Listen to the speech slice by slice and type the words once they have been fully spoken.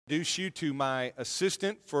introduce you to my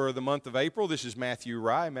assistant for the month of April. This is Matthew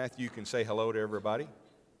Rye. Matthew, you can say hello to everybody.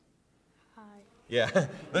 Hi. Yeah,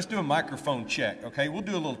 let's do a microphone check, okay? We'll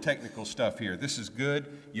do a little technical stuff here. This is good.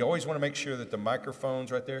 You always want to make sure that the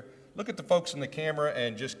microphone's right there. Look at the folks in the camera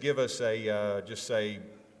and just give us just say,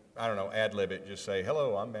 I don't know, ad-lib it. Just say,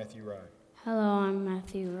 hello, I'm Matthew Rye. Hello, I'm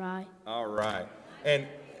Matthew Rye. All right. And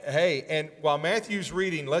hey, and while Matthew's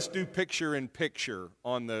reading, let's do picture-in-picture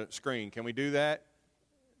on the screen. Can we do that,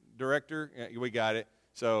 Director? Yeah, we got it.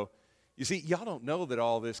 So, you see, y'all don't know that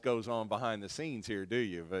all this goes on behind the scenes here, do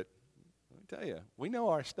you? But let me tell you, we know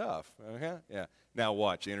our stuff. Okay? Yeah. Now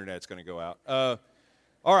watch, the internet's going to go out.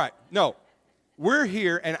 All right. No, we're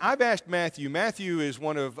here, and I've asked Matthew. Matthew is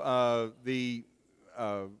one of our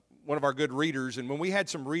good readers, and when we had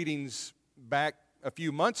some readings back a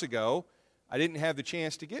few months ago, I didn't have the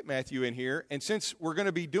chance to get Matthew in here. And since we're going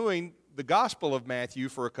to be doing the Gospel of Matthew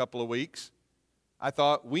for a couple of weeks, I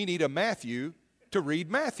thought we need a Matthew to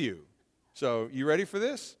read Matthew. So, you ready for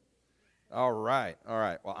this? All right.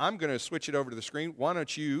 Well, I'm going to switch it over to the screen. Why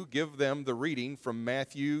don't you give them the reading from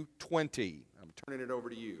Matthew 20? I'm turning it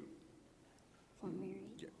over to you. Want me to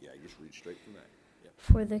read? Yeah, you just read straight from that. Yep.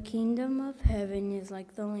 For the kingdom of heaven is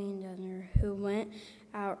like the landowner who went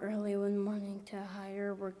out early one morning to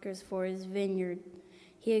hire workers for his vineyard.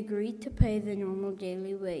 He agreed to pay the normal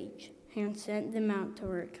daily wage and sent them out to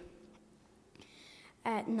work.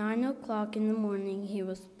 At 9 o'clock in the morning, he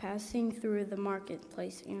was passing through the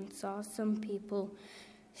marketplace and saw some people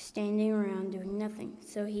standing around doing nothing.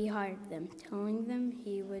 So he hired them, telling them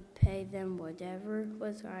he would pay them whatever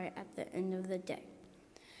was right at the end of the day.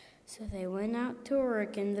 So they went out to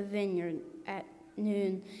work in the vineyard at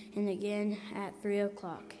noon and again at 3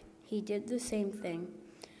 o'clock. He did the same thing.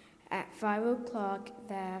 At 5 o'clock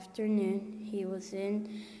that afternoon, he was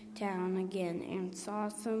in town again and saw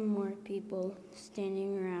some more people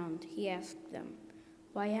standing around. He asked them,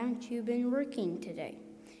 "Why haven't you been working today?"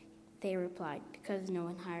 They replied, "Because no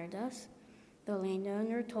one hired us." The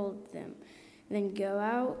landowner told them, "Then go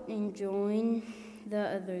out and join the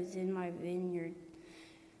others in my vineyard."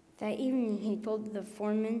 That evening he told the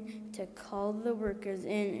foreman to call the workers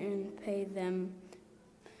in and pay them,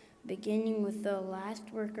 beginning with the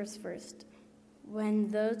last workers first. When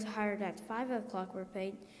those hired at 5 o'clock were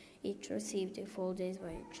paid, each received a full day's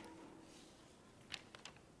wage.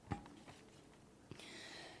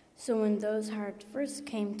 So when those hired first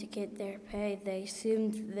came to get their pay, they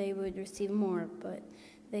assumed they would receive more, but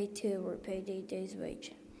they too were paid a day's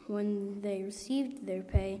wage. When they received their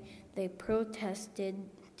pay, they protested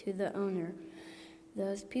to the owner,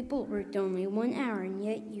 "Those people worked only 1 hour, and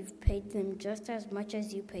yet you've paid them just as much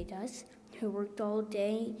as you paid us, who worked all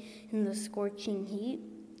day in the scorching heat."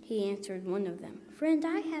 He answered one of them, "Friend,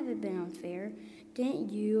 I haven't been unfair. Didn't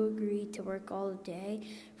you agree to work all day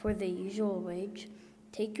for the usual wage?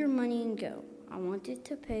 Take your money and go. I wanted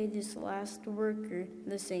to pay this last worker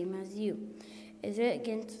the same as you. Is it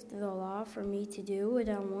against the law for me to do what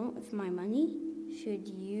I want with my money? Should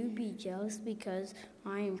you be jealous because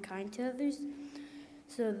I am kind to others?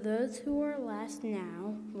 So those who are last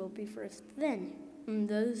now will be first then, and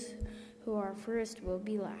those who are first will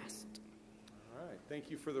be last." All right.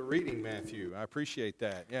 Thank you for the reading, Matthew. I appreciate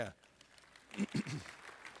that. Yeah.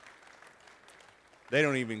 They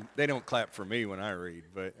don't clap for me when I read,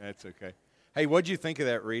 but that's okay. Hey, what'd you think of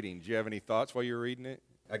that reading? Did you have any thoughts while you were reading it?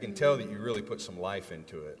 I can tell that you really put some life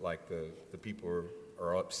into it, like the people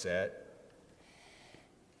are upset.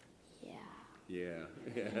 Yeah.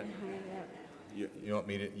 You want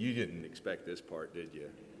me to? You didn't expect this part, did you?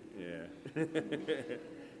 Yeah.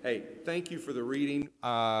 Hey, thank you for the reading.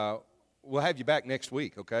 We'll have you back next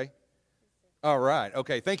week, okay? All right.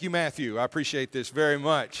 Okay. Thank you, Matthew. I appreciate this very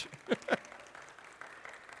much.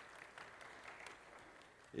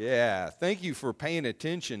 Yeah. Thank you for paying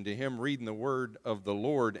attention to him reading the word of the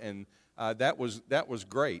Lord, and that was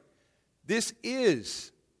great. This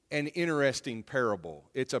is an interesting parable.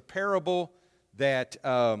 It's a parable that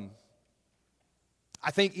I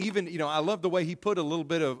think even, I love the way he put a little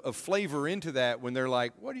bit of flavor into that when they're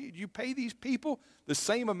like, "What do you pay these people the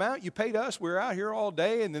same amount you paid us? We're out here all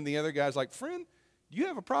day." And then the other guy's like, "Friend, do you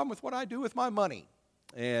have a problem with what I do with my money?"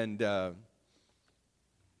 And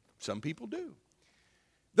some people do.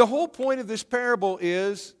 The whole point of this parable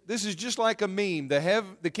is, this is just like a meme,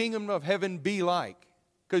 the kingdom of heaven be like.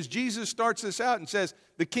 Because Jesus starts this out and says,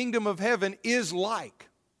 the kingdom of heaven is like.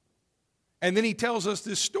 And then he tells us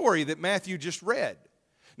this story that Matthew just read.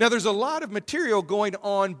 Now, there's a lot of material going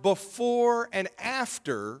on before and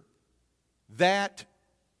after that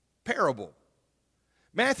parable.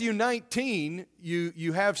 Matthew 19,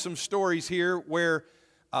 you have some stories here where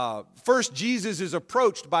First, Jesus is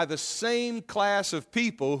approached by the same class of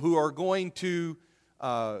people who are going to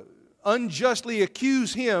unjustly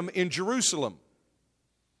accuse him in Jerusalem.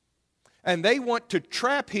 And they want to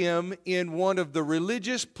trap him in one of the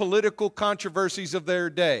religious, political controversies of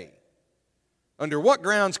their day. Under what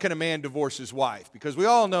grounds can a man divorce his wife? Because we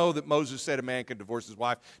all know that Moses said a man can divorce his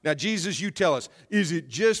wife. Now, Jesus, you tell us, is it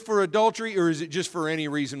just for adultery or is it just for any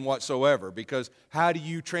reason whatsoever? Because how do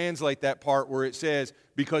you translate that part where it says,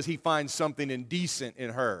 because he finds something indecent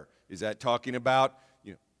in her? Is that talking about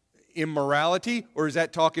immorality, or is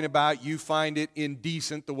that talking about you find it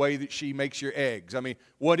indecent the way that she makes your eggs? I mean,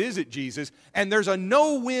 what is it, Jesus? And there's a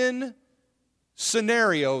no-win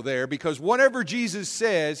scenario there, because whatever Jesus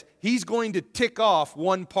says, he's going to tick off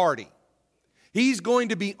one party. He's going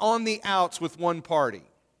to be on the outs with one party.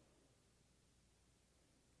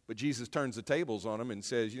 But Jesus turns the tables on him and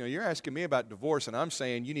says, you're asking me about divorce, and I'm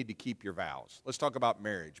saying you need to keep your vows. Let's talk about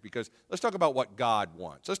marriage, because let's talk about what God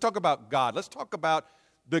wants. Let's talk about God. Let's talk about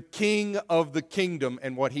the king of the kingdom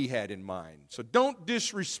and what he had in mind. So don't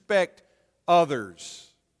disrespect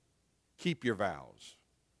others. Keep your vows.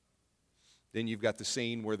 Then you've got the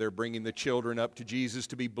scene where they're bringing the children up to Jesus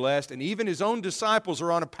to be blessed, and even his own disciples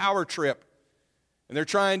are on a power trip, and they're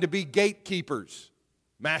trying to be gatekeepers.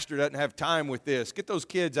 Master doesn't have time with this. Get those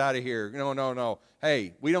kids out of here. No.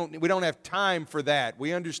 Hey, we don't have time for that.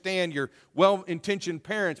 We understand you're well-intentioned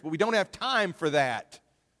parents, but we don't have time for that.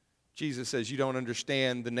 Jesus says, you don't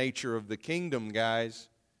understand the nature of the kingdom, guys.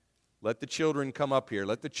 Let the children come up here.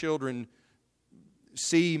 Let the children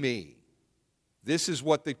see me. This is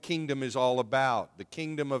what the kingdom is all about. The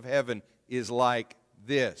kingdom of heaven is like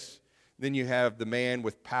this. Then you have the man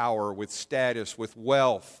with power, with status, with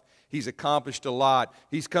wealth. He's accomplished a lot.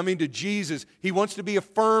 He's coming to Jesus. He wants to be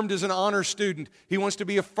affirmed as an honor student. He wants to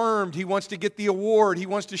be affirmed. He wants to get the award. He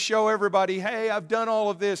wants to show everybody, hey, I've done all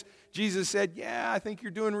of this. Jesus said, yeah, I think you're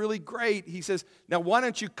doing really great. He says, now why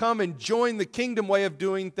don't you come and join the kingdom way of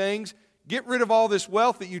doing things? Get rid of all this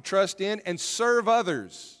wealth that you trust in and serve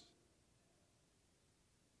others.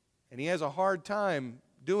 And he has a hard time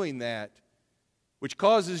doing that, which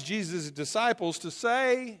causes Jesus' disciples to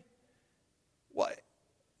say, what?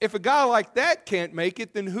 If a guy like that can't make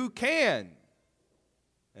it, then who can?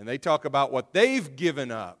 And they talk about what they've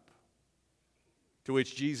given up. To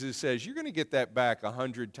which Jesus says, you're going to get that back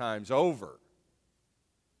 100 times over.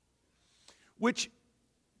 Which,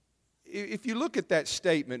 if you look at that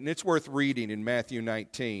statement, and it's worth reading in Matthew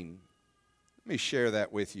 19, let me share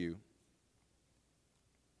that with you.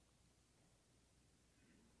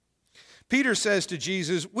 Peter says to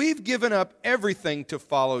Jesus, we've given up everything to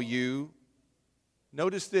follow you.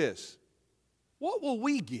 Notice this. What will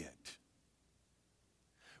we get?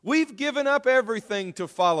 We've given up everything to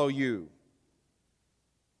follow you.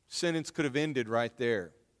 Sentence could have ended right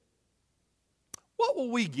there. What will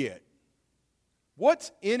we get?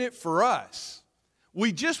 What's in it for us?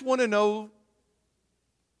 We just want to know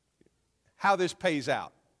how this pays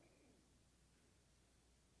out.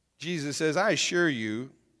 Jesus says, I assure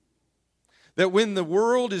you that when the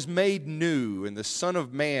world is made new and the Son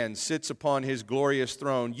of Man sits upon his glorious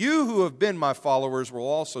throne, you who have been my followers will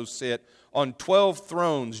also sit on 12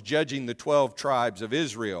 thrones judging the 12 tribes of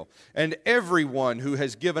Israel. And everyone who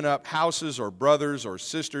has given up houses or brothers or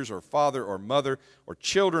sisters or father or mother or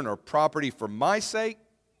children or property for my sake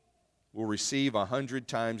will receive 100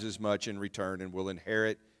 times as much in return and will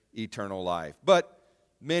inherit eternal life. But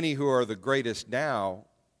many who are the greatest now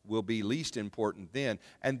will be least important then.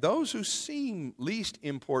 And those who seem least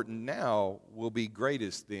important now will be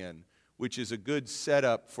greatest then, which is a good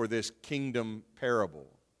setup for this kingdom parable.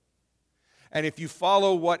 And if you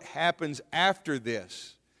follow what happens after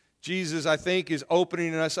this, Jesus, I think, is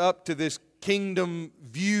opening us up to this kingdom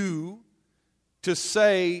view to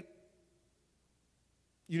say,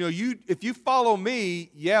 if you follow me,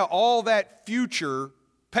 yeah, all that future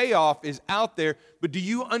payoff is out there, but do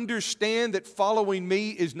you understand that following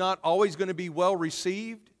me is not always going to be well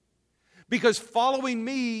received? Because following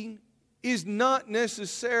me is not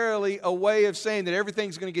necessarily a way of saying that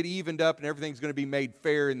everything's going to get evened up and everything's going to be made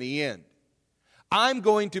fair in the end. I'm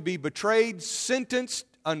going to be betrayed, sentenced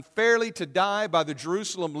unfairly to die by the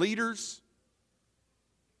Jerusalem leaders.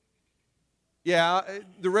 Yeah,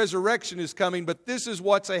 the resurrection is coming, but this is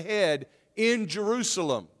what's ahead in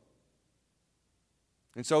Jerusalem.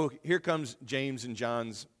 And so here comes James and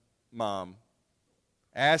John's mom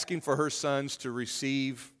asking for her sons to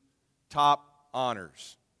receive top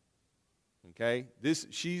honors. Okay?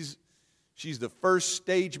 She's the first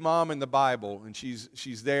stage mom in the Bible, and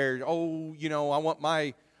she's there. Oh,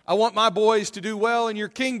 I want my boys to do well in your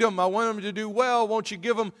kingdom. I want them to do well. Won't you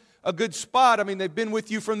give them a good spot. I mean, they've been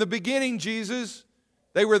with you from the beginning, Jesus.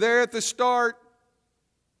 They were there at the start.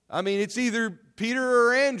 I mean, it's either Peter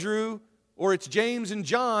or Andrew, or it's James and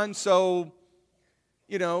John. So,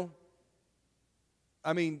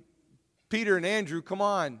 I mean, Peter and Andrew, come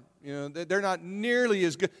on. They're not nearly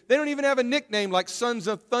as good. They don't even have a nickname like Sons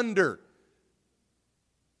of Thunder.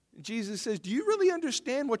 Jesus says, do you really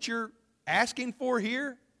understand what you're asking for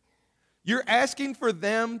here? You're asking for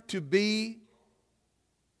them to be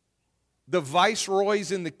the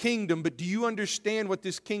viceroys in the kingdom, but do you understand what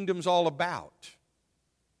this kingdom's all about?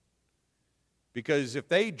 Because if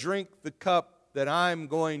they drink the cup that I'm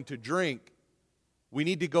going to drink, we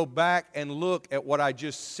need to go back and look at what I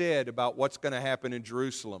just said about what's going to happen in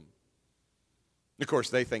Jerusalem. Of course,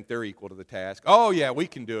 they think they're equal to the task. Oh, yeah, we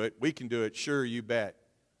can do it. We can do it. Sure, you bet.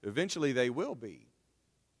 Eventually they will be.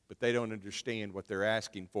 But they don't understand what they're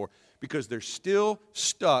asking for because they're still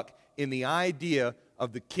stuck in the idea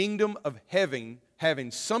of the kingdom of heaven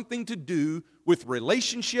having something to do with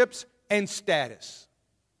relationships and status.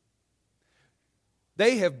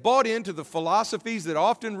 They have bought into the philosophies that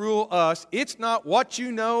often rule us. It's not what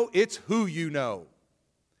you know, it's who you know.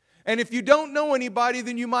 And if you don't know anybody,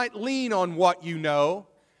 then you might lean on what you know,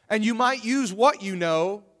 and you might use what you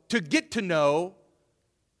know to get to know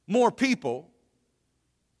more people.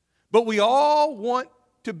 But we all want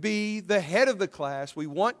to be the head of the class. We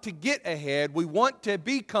want to get ahead. We want to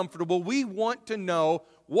be comfortable. We want to know,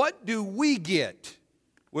 what do we get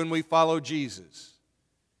when we follow Jesus?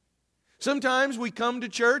 Sometimes we come to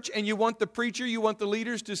church and you want the preacher, you want the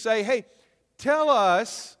leaders to say, hey, tell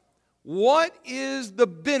us, what is the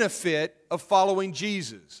benefit of following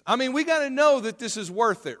Jesus? I mean, we got to know that this is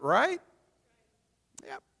worth it, right?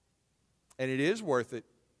 Yep. And it is worth it.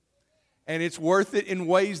 And it's worth it in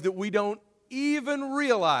ways that we don't even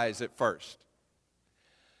realize at first.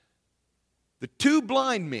 The two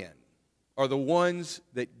blind men are the ones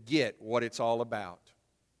that get what it's all about.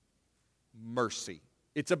 Mercy.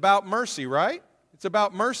 It's about mercy, right? It's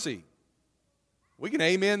about mercy. We can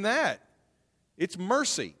amen that. It's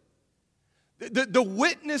mercy. The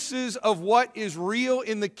witnesses of what is real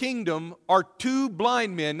in the kingdom are two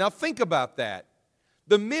blind men. Now think about that.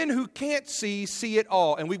 The men who can't see it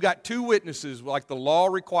all. And we've got two witnesses like the law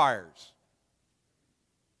requires.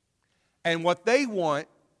 And what they want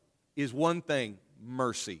is one thing,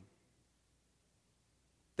 mercy.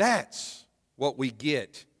 That's what we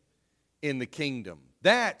get in the kingdom.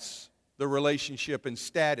 That's the relationship and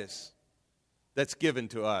status that's given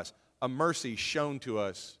to us. A mercy shown to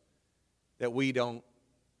us that we don't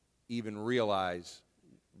even realize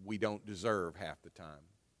we don't deserve half the time.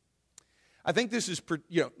 I think this is,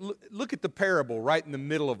 look at the parable right in the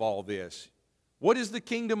middle of all this. What is the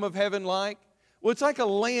kingdom of heaven like? Well, it's like a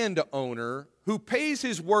landowner who pays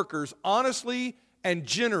his workers honestly and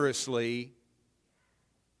generously,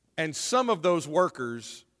 and some of those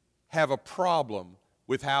workers have a problem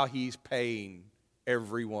with how he's paying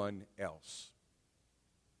everyone else.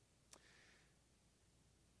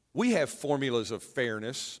 We have formulas of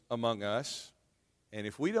fairness among us, and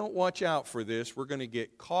if we don't watch out for this, we're going to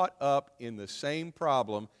get caught up in the same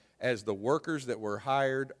problem as the workers that were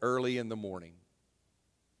hired early in the morning.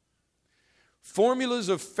 Formulas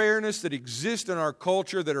of fairness that exist in our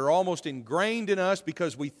culture that are almost ingrained in us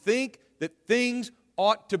because we think that things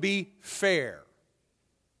ought to be fair.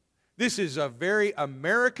 This is a very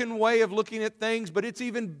American way of looking at things, but it's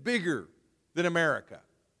even bigger than America.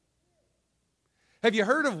 Have you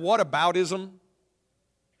heard of whataboutism?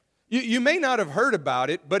 You may not have heard about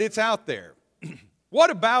it, but it's out there.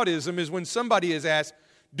 Whataboutism is when somebody is asked,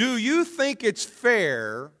 do you think it's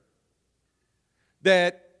fair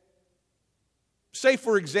that, say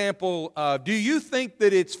for example, do you think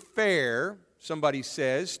that it's fair, somebody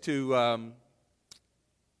says to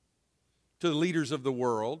the leaders of the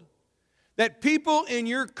world, that people in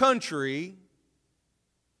your country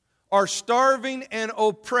are starving and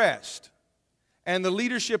oppressed? And the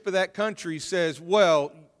leadership of that country says,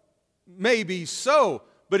 well, maybe so,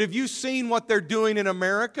 but have you seen what they're doing in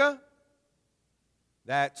America?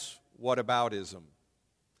 That's whataboutism.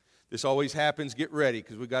 This always happens, get ready,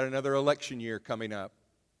 because we've got another election year coming up.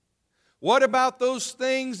 What about those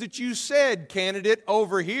things that you said, candidate,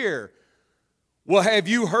 over here? Well, have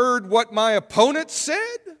you heard what my opponent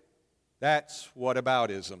said? That's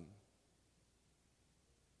whataboutism.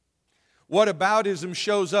 Whataboutism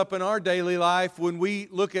shows up in our daily life when we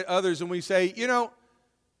look at others and we say,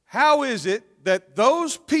 how is it that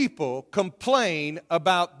those people complain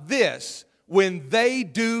about this when they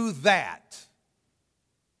do that?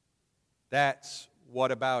 That's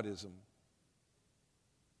whataboutism.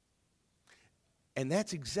 And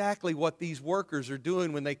that's exactly what these workers are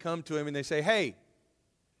doing when they come to him and they say, hey,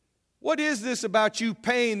 what is this about you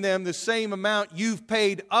paying them the same amount you've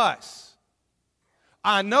paid us?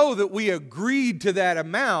 I know that we agreed to that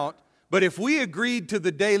amount, but if we agreed to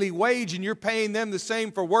the daily wage and you're paying them the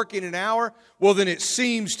same for working an hour, well, then it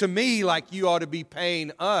seems to me like you ought to be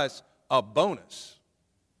paying us a bonus.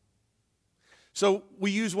 So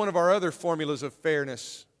we use one of our other formulas of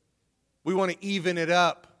fairness. We want to even it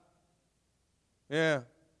up. Yeah.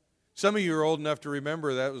 Some of you are old enough to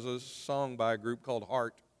remember that was a song by a group called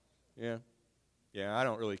Heart. Yeah. Yeah, I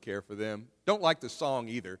don't really care for them. Don't like the song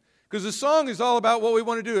either. Because the song is all about what we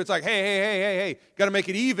want to do. It's like, hey, got to make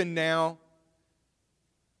it even now.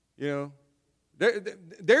 You know,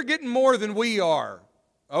 they're getting more than we are.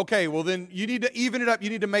 Okay, well then you need to even it up.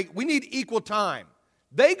 We need equal time.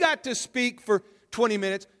 They got to speak for 20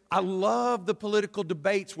 minutes. I love the political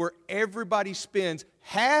debates where everybody spends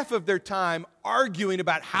half of their time arguing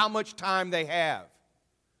about how much time they have.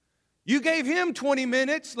 You gave him 20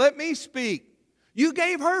 minutes, let me speak. You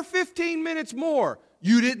gave her 15 minutes more.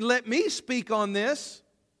 You didn't let me speak on this.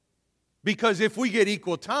 Because if we get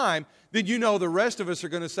equal time, then you know the rest of us are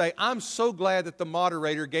going to say, I'm so glad that the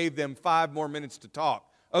moderator gave them 5 more minutes to talk.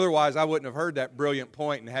 Otherwise, I wouldn't have heard that brilliant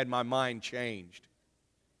point and had my mind changed.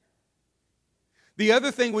 The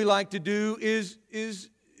other thing we like to do is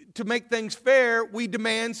to make things fair, we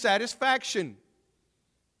demand satisfaction.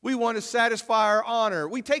 We want to satisfy our honor.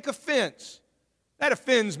 We take offense. That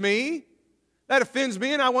offends me. That offends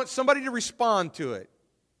me, and I want somebody to respond to it.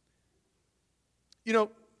 You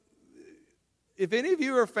know, if any of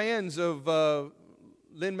you are fans of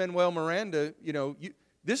Lin-Manuel Miranda, you know,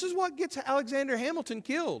 this is what gets Alexander Hamilton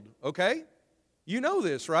killed, okay? You know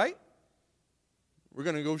this, right? We're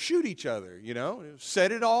going to go shoot each other, you know,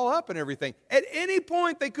 set it all up and everything. At any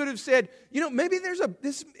point, they could have said, you know, maybe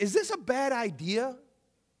is this a bad idea?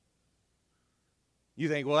 You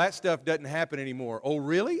think, well, that stuff doesn't happen anymore. Oh,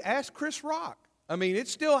 really? Ask Chris Rock. I mean, it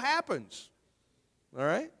still happens, all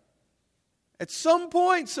right? At some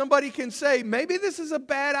point, somebody can say, maybe this is a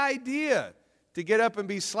bad idea to get up and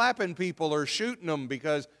be slapping people or shooting them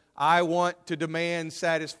because I want to demand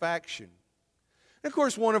satisfaction. And of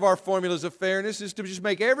course, one of our formulas of fairness is to just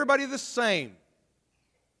make everybody the same.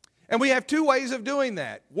 And we have 2 ways of doing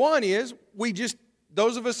that. One is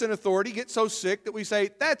those of us in authority get so sick that we say,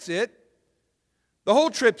 that's it. The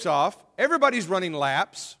whole trip's off. Everybody's running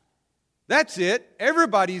laps. That's it.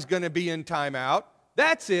 Everybody's going to be in timeout.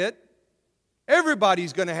 That's it.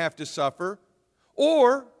 Everybody's going to have to suffer.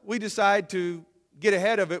 Or we decide to get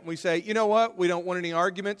ahead of it and we say, you know what? We don't want any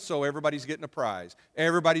arguments, so everybody's getting a prize.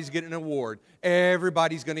 Everybody's getting an award.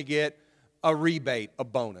 Everybody's going to get a rebate, a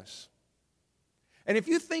bonus. And if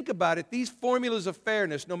you think about it, these formulas of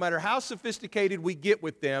fairness, no matter how sophisticated we get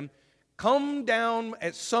with them, come down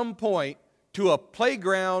at some point to a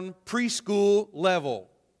playground, preschool level.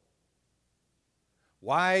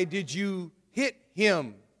 Why did you hit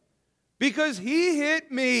him? Because he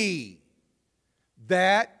hit me.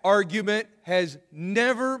 That argument has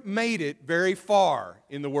never made it very far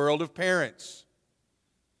in the world of parents.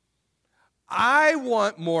 I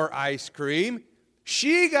want more ice cream.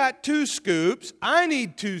 She got 2 scoops. I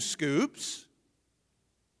need 2 scoops.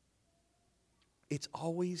 It's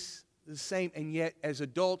always the same. And yet, as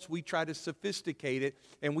adults, we try to sophisticate it,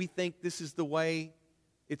 and we think this is the way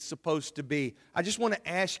it's supposed to be. I just want to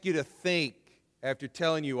ask you to think, after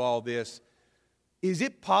telling you all this, is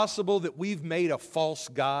it possible that we've made a false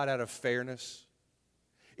god out of fairness?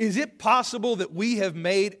 Is it possible that we have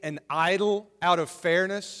made an idol out of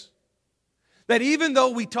fairness? That even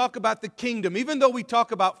though we talk about the kingdom, even though we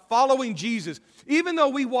talk about following Jesus, even though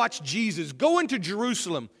we watch Jesus go into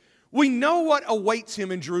Jerusalem, we know what awaits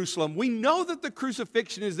him in Jerusalem. We know that the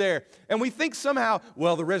crucifixion is there. And we think somehow,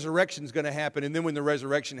 well, the resurrection is going to happen. And then when the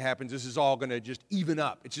resurrection happens, this is all going to just even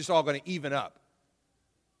up. It's just all going to even up.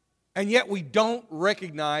 And yet we don't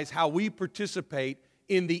recognize how we participate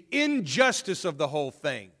in the injustice of the whole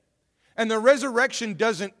thing. And the resurrection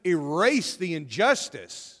doesn't erase the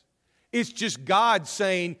injustice. It's just God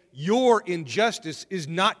saying your injustice is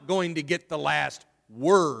not going to get the last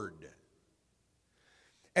word.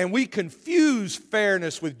 And we confuse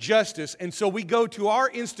fairness with justice, and so we go to our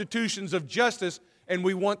institutions of justice and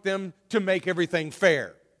we want them to make everything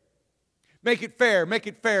fair. Make it fair, make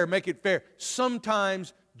it fair, make it fair.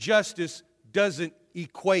 Sometimes justice doesn't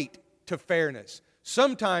equate to fairness.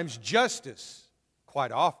 Sometimes justice,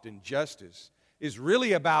 quite often justice, is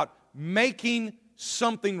really about making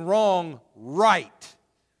something wrong right.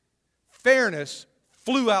 Fairness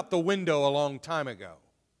flew out the window a long time ago.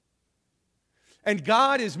 And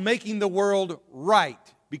God is making the world right.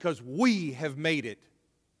 because we have made it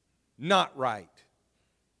not right.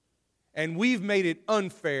 And we've made it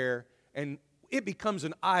unfair, and it becomes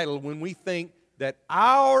an idol when we think that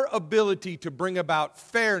our ability to bring about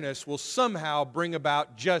fairness will somehow bring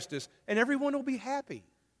about justice, and everyone will be happy,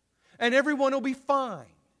 and everyone will be fine,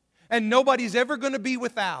 and nobody's ever going to be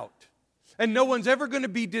without, and no one's ever going to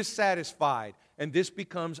be dissatisfied. And this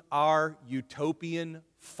becomes our utopian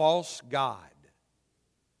false god.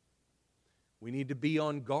 We need to be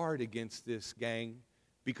on guard against this, gang,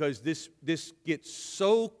 because this gets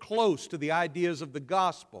so close to the ideas of the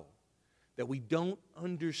gospel that we don't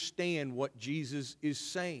understand what Jesus is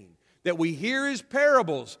saying. That we hear His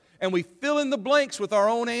parables and we fill in the blanks with our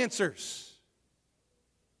own answers.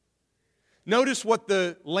 Notice what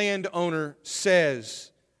the landowner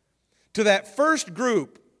says to that first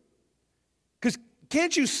group. Because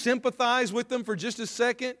can't you sympathize with them for just a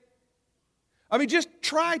second? I mean, just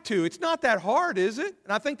try to. It's not that hard, is it?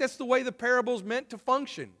 And I think that's the way the parable's meant to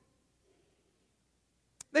function.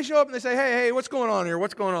 They show up and they say, hey, what's going on here?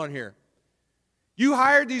 What's going on here? You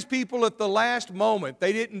hired these people at the last moment.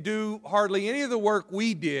 They didn't do hardly any of the work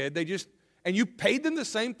we did. And you paid them the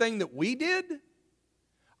same thing that we did?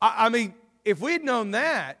 I mean, if we had known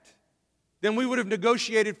that, then we would have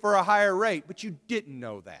negotiated for a higher rate. But you didn't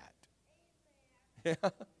know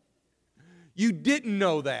that. You didn't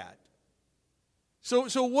know that.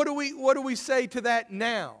 So what do we say to that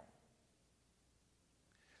now?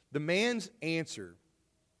 The man's answer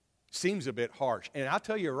seems a bit harsh. And I'll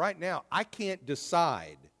tell you right now, I can't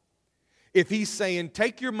decide if he's saying,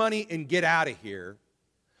 take your money and get out of here,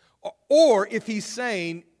 or if he's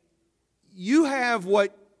saying, you have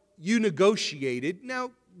what you negotiated,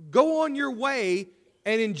 now go on your way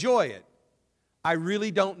and enjoy it. I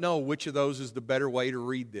really don't know which of those is the better way to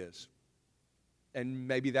read this. And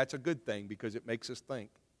maybe that's a good thing because it makes us think.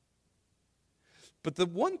 But the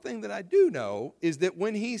one thing that I do know is that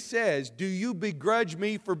when he says, do you begrudge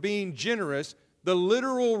me for being generous, the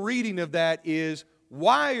literal reading of that is,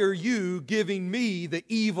 why are you giving me the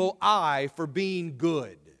evil eye for being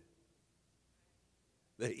good?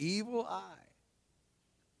 The evil eye.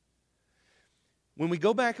 When we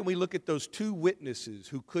go back and we look at those two witnesses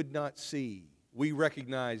who could not see, we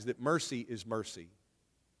recognize that mercy is mercy.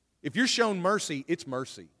 If you're shown mercy, it's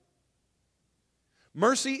mercy.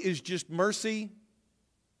 Mercy is just mercy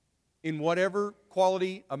in whatever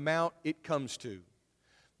quality amount it comes to.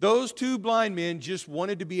 Those two blind men just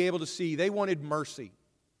wanted to be able to see. They wanted mercy.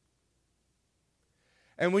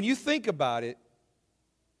 And when you think about it,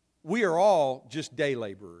 we are all just day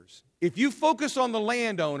laborers. If you focus on the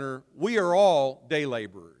landowner, we are all day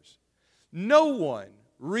laborers. No one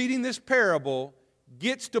reading this parable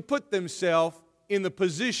gets to put themselves in the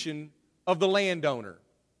position of the landowner.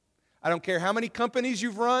 I don't care how many companies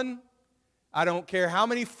you've run. I don't care how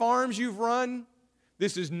many farms you've run.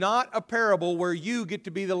 This is not a parable where you get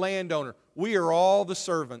to be the landowner. We are all the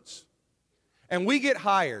servants. And we get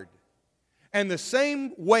hired. And the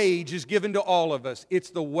same wage is given to all of us. It's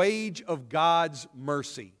the wage of God's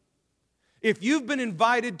mercy. If you've been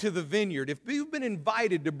invited to the vineyard, if you've been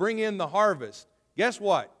invited to bring in the harvest, guess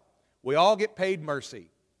what? We all get paid mercy.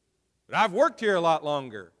 But I've worked here a lot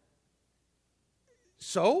longer.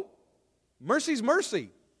 So, mercy's mercy.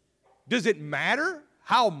 Does it matter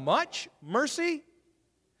how much mercy?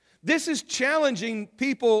 This is challenging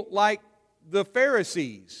people like the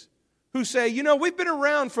Pharisees who say, you know, we've been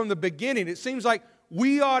around from the beginning. It seems like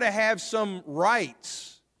we ought to have some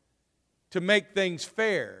rights to make things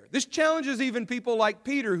fair. This challenges even people like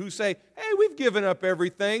Peter who say, hey, we've given up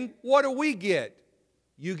everything. What do we get?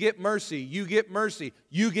 You get mercy. You get mercy.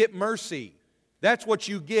 You get mercy. That's what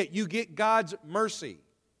you get. You get God's mercy.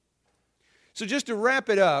 So just to wrap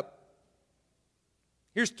it up,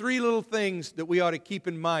 here's three little things that we ought to keep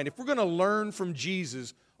in mind. If we're going to learn from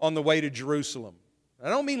Jesus on the way to Jerusalem, I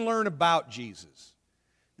don't mean learn about Jesus.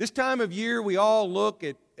 This time of year, we all look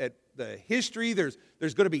at the history. There's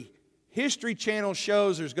going to be History Channel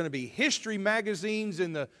shows. There's going to be history magazines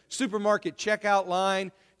in the supermarket checkout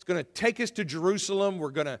line. It's going to take us to Jerusalem. We're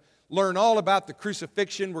going to learn all about the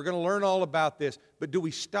crucifixion. We're going to learn all about this. But do we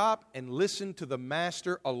stop and listen to the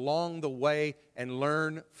Master along the way and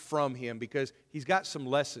learn from Him? Because He's got some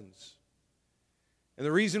lessons. And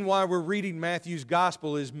the reason why we're reading Matthew's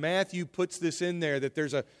Gospel is Matthew puts this in there, that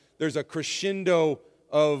there's a crescendo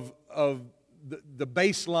of the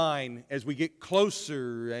baseline as we get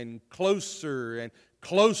closer and closer and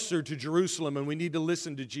closer to Jerusalem, and we need to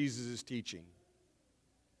listen to Jesus' teaching.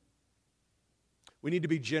 We need to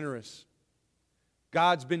be generous.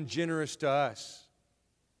 God's been generous to us.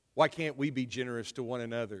 Why can't we be generous to one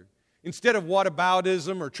another? Instead of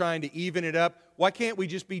whataboutism or trying to even it up, why can't we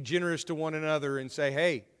just be generous to one another and say,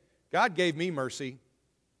 hey, God gave me mercy.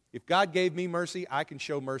 If God gave me mercy, I can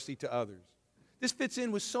show mercy to others. This fits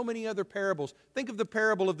in with so many other parables. Think of the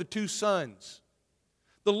parable of the two sons.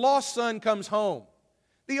 The lost son comes home.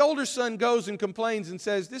 The older son goes and complains and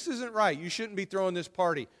says, this isn't right. You shouldn't be throwing this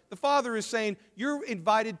party. The father is saying, you're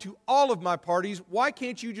invited to all of my parties. Why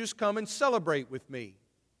can't you just come and celebrate with me?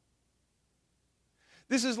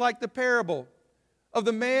 This is like the parable of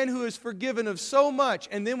the man who is forgiven of so much,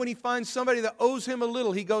 and then when he finds somebody that owes him a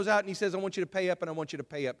little, he goes out and he says, I want you to pay up, and I want you to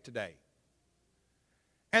pay up today.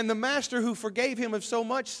 And the master who forgave him of so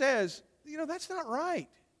much says, that's not right.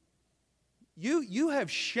 You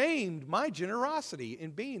have shamed my generosity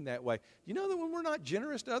in being that way. You know that when we're not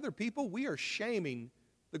generous to other people, we are shaming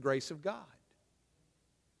the grace of God.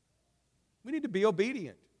 We need to be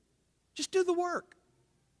obedient. Just do the work.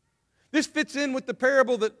 This fits in with the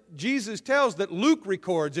parable that Jesus tells, that Luke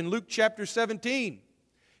records in Luke chapter 17.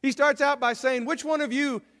 He starts out by saying, which one of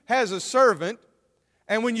you has a servant,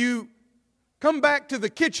 and when you come back to the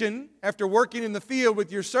kitchen after working in the field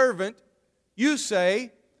with your servant, you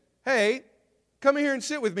say, hey, come here and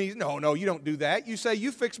sit with me. No, you don't do that. You say,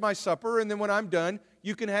 you fix my supper, and then when I'm done,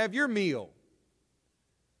 you can have your meal.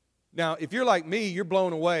 Now, if you're like me, you're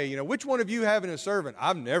blown away. Which one of you having a servant?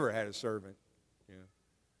 I've never had a servant.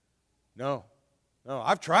 No,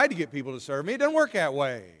 I've tried to get people to serve me. It doesn't work that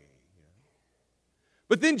way.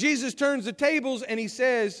 But then Jesus turns the tables and he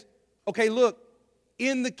says, okay, look,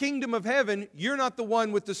 in the kingdom of heaven, you're not the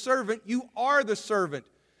one with the servant. You are the servant.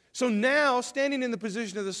 So now, standing in the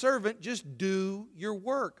position of the servant, just do your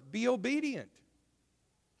work. Be obedient.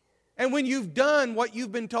 And when you've done what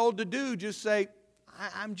you've been told to do, just say,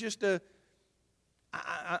 I'm just a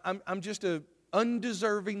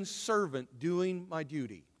undeserving servant doing my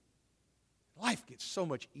duty. Life gets so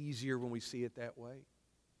much easier when we see it that way.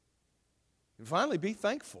 And finally, be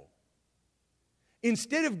thankful.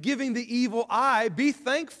 Instead of giving the evil eye, be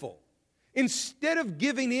thankful. Instead of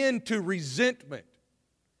giving in to resentment,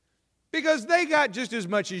 because they got just as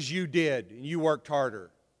much as you did and you worked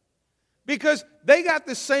harder. Because they got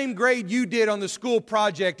the same grade you did on the school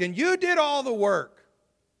project and you did all the work.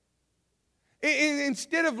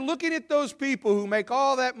 Instead of looking at those people who make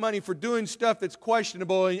all that money for doing stuff that's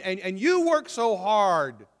questionable and you work so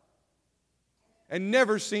hard and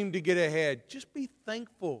never seem to get ahead, just be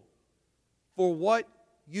thankful for what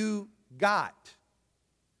you got.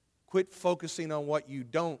 Quit focusing on what you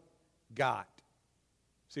don't got.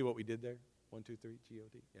 See what we did there? 1, 2, 3,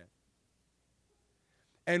 G-O-D. Yeah.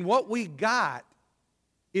 And what we got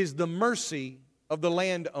is the mercy of the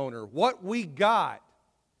landowner. What we got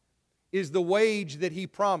is the wage that he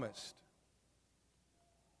promised.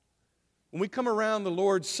 When we come around the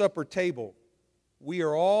Lord's Supper table, we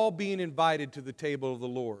are all being invited to the table of the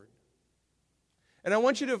Lord. And I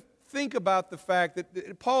want you to think about the fact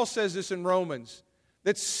that Paul says this in Romans,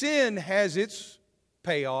 that sin has its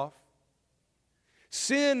payoff.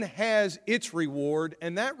 Sin has its reward,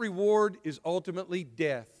 and that reward is ultimately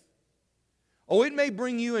death. Oh, it may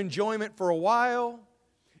bring you enjoyment for a while.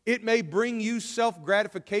 It may bring you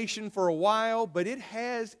self-gratification for a while, but it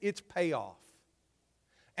has its payoff.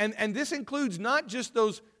 And this includes not just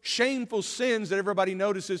those shameful sins that everybody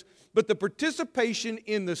notices, but the participation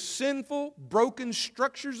in the sinful, broken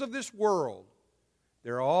structures of this world.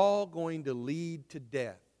 They're all going to lead to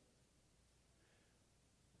death.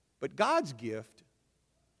 But God's gift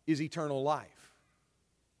is eternal life.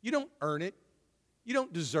 You don't earn it. You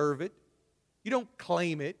don't deserve it. You don't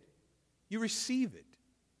claim it. You receive it.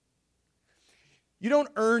 You don't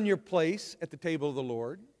earn your place at the table of the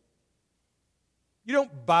Lord. You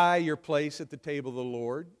don't buy your place at the table of the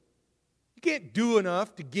Lord. You can't do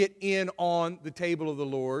enough to get in on the table of the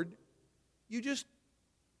Lord. You just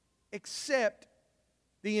accept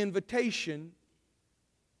the invitation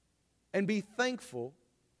and be thankful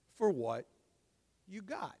for what you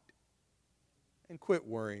got. And quit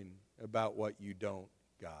worrying about what you don't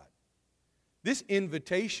got. This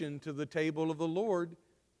invitation to the table of the Lord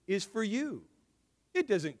is for you. It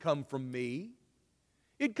doesn't come from me.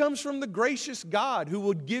 It comes from the gracious God who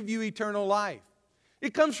will give you eternal life.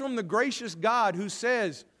 It comes from the gracious God who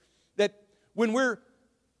says that when we're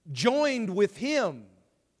joined with Him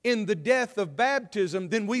in the death of baptism,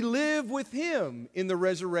 then we live with Him in the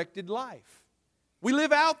resurrected life. We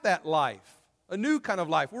live out that life, a new kind of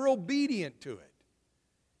life. We're obedient to it.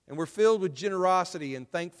 And we're filled with generosity and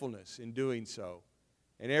thankfulness in doing so.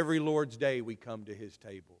 And every Lord's Day we come to His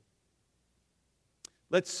table.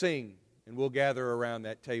 Let's sing, and we'll gather around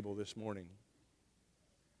that table this morning.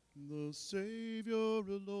 The Savior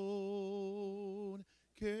alone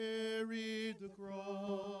carried the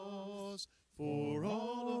cross for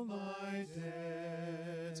all of my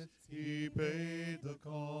debts. He paid the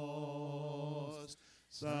cost.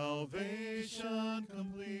 Salvation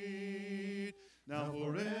complete. Now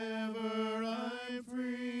forever I'm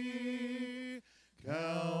free.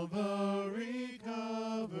 Calvary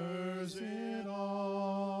covers it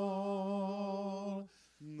all.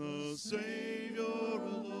 The Savior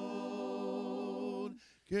alone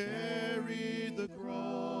carried the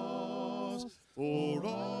cross for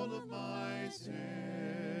all of my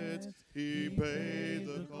sins. He paid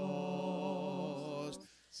the cost.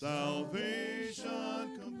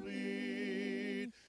 Salvation complete.